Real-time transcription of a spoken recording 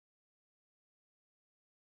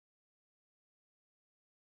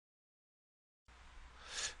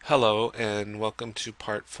Hello and welcome to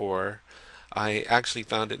part 4. I actually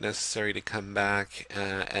found it necessary to come back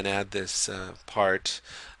and add this part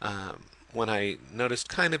when I noticed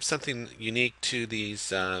kind of something unique to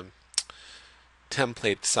these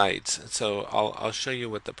template sites. So I'll show you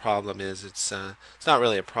what the problem is. It's not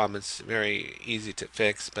really a problem. It's very easy to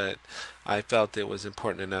fix, but I felt it was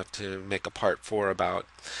important enough to make a part 4 about.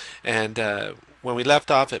 And when we left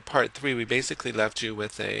off at part 3, we basically left you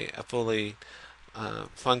with a fully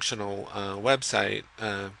functional website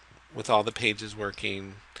with all the pages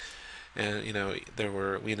working, and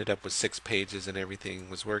we ended up with 6 pages and everything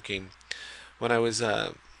was working. When I was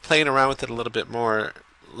playing around with it a little bit more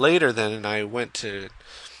later, then and I went to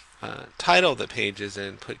title the pages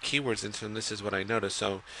and put keywords into them, this is what I noticed.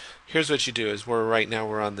 So here's what you do: is right now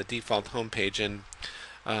we're on the default home page, and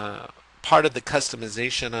uh, part of the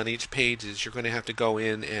customization on each page is you're going to have to go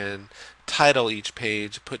in and title each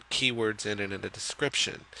page, put keywords in it and a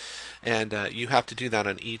description. And you have to do that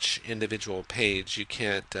on each individual page. You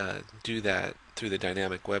can't do that through the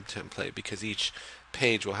dynamic web template because each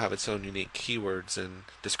page will have its own unique keywords and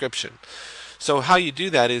description. So how you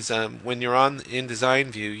do that is when you're on in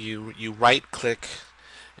design view, you right click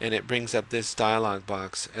and it brings up this dialog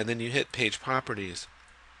box, and then you hit page properties.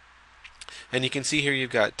 And you can see here you've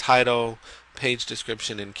got title, page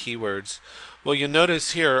description, and keywords. Well, you'll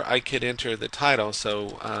notice here I could enter the title.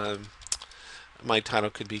 So my title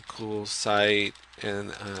could be cool site,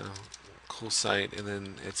 and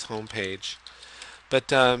then its home page.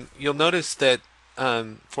 But you'll notice that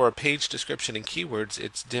for a page description and keywords,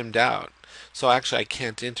 it's dimmed out. So actually, I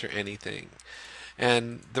can't enter anything.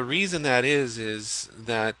 And the reason that is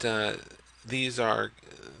that these are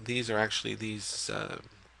these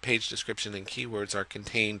page description and keywords are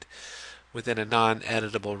contained within a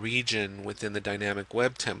non-editable region within the dynamic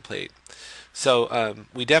web template. So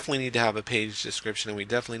we definitely need to have a page description and we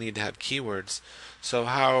definitely need to have keywords. So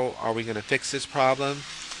how are we going to fix this problem?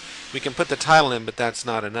 We can put the title in, but that's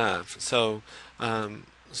not enough. So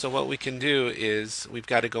what we can do is we've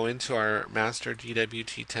got to go into our master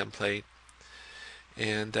DWT template,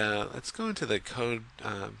 and let's go into the code,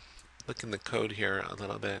 look in the code here a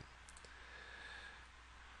little bit.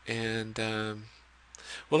 And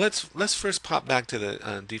well, let's first pop back to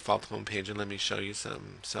the default home page and let me show you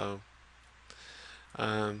some. So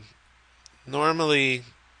um, normally,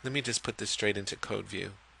 let me just put this straight into code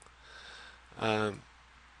view. Um,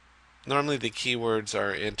 Normally the keywords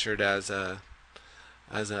are entered as a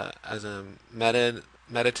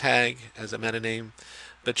meta tag, as a meta name,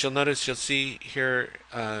 but you'll see here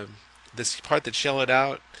this part that's yellowed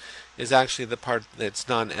out is actually the part that's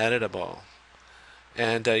non-editable.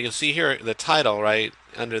 And you'll see here the title, right,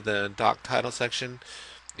 under the doc title section.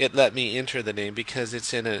 It let me enter the name because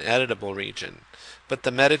it's in an editable region. But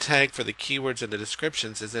the meta tag for the keywords and the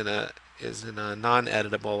descriptions is in a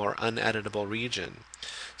non-editable or uneditable region.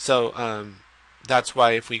 So that's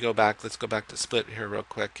why if we go back, let's go back to split here real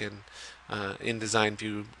quick, and in design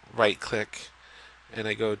view, right click, and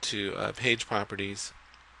I go to page properties.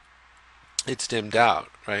 It's dimmed out,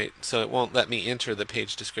 right? So it won't let me enter the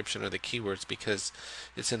page description or the keywords because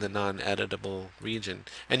it's in the non-editable region.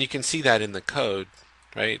 And you can see that in the code,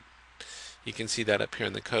 right? You can see that up here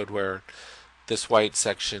in the code where this white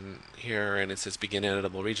section here and it says begin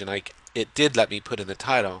editable region. It did let me put in the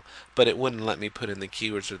title, but it wouldn't let me put in the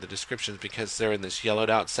keywords or the descriptions because they're in this yellowed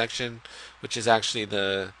out section, which is actually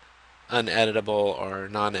the uneditable or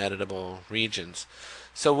non-editable regions.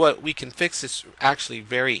 So what we can fix is actually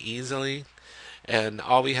very easily, and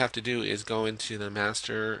all we have to do is go into the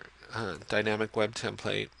master dynamic web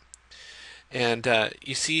template, and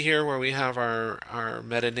you see here where we have our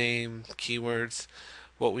meta name keywords.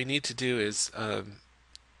 What we need to do is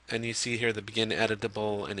and you see here the begin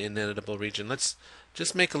editable and ineditable region. Let's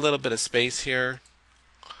just make a little bit of space here,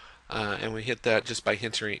 and we hit that just by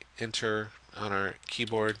enter on our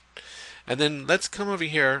keyboard. And then let's come over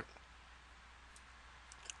here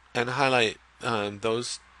and highlight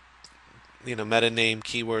those meta name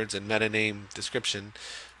keywords and meta name description.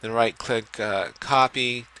 Then right click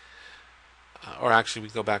copy, or actually we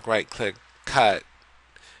go back, right click cut,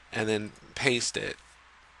 and then paste it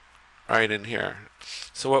right in here.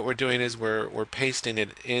 So what we're doing is we're pasting it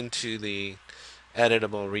into the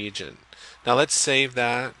editable region. Now let's save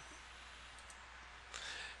that,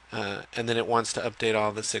 and then it wants to update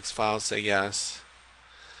all the 6 files. Say yes,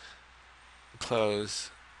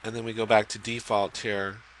 close, and then we go back to default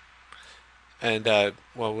here, and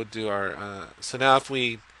well, we'll do our so now if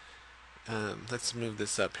we let's move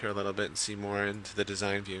this up here a little bit and see more into the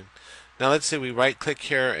design view. Now let's say we right click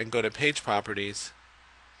here and go to page properties.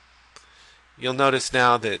 You'll notice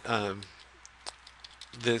now that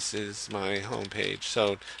this is my home page.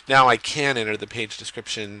 So now I can enter the page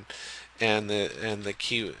description and the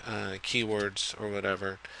keywords or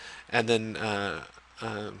whatever, and then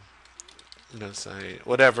say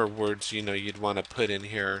whatever words you'd want to put in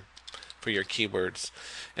here for your keywords.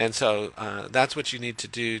 And so that's what you need to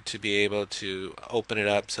do to be able to open it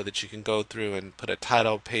up so that you can go through and put a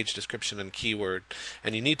title, page description, and keyword.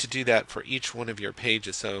 And you need to do that for each one of your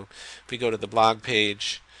pages. So if we go to the blog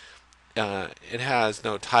page, it has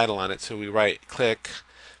no title on it, so we right click,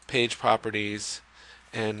 page properties,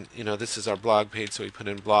 and this is our blog page, so we put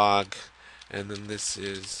in blog, and then this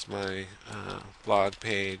is my blog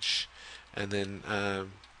page, and then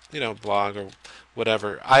blog or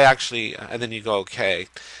whatever. I actually and then you go OK,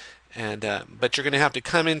 and but you're going to have to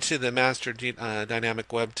come into the master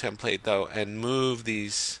dynamic web template though and move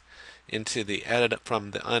these into the edit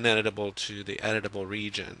from the uneditable to the editable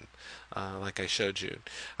region, like I showed you.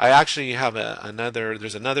 I actually have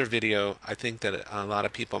there's another video I think that a lot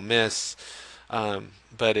of people miss,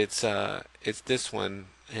 but it's this one,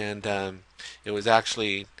 and it was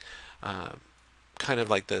actually kind of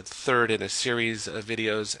like the third in a series of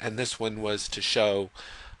videos, and this one was to show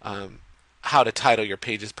how to title your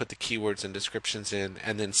pages, put the keywords and descriptions in,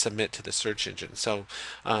 and then submit to the search engine. So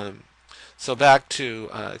back to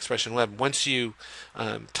Expression Web. Once you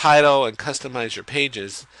title and customize your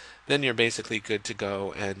pages, then you're basically good to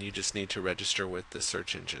go, and you just need to register with the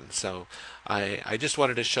search engine. So I just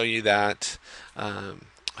wanted to show you that,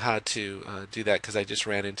 how to do that, because I just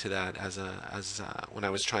ran into that when I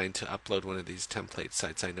was trying to upload one of these template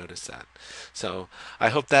sites. I noticed that. So I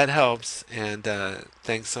hope that helps, and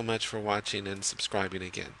thanks so much for watching and subscribing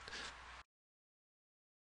again.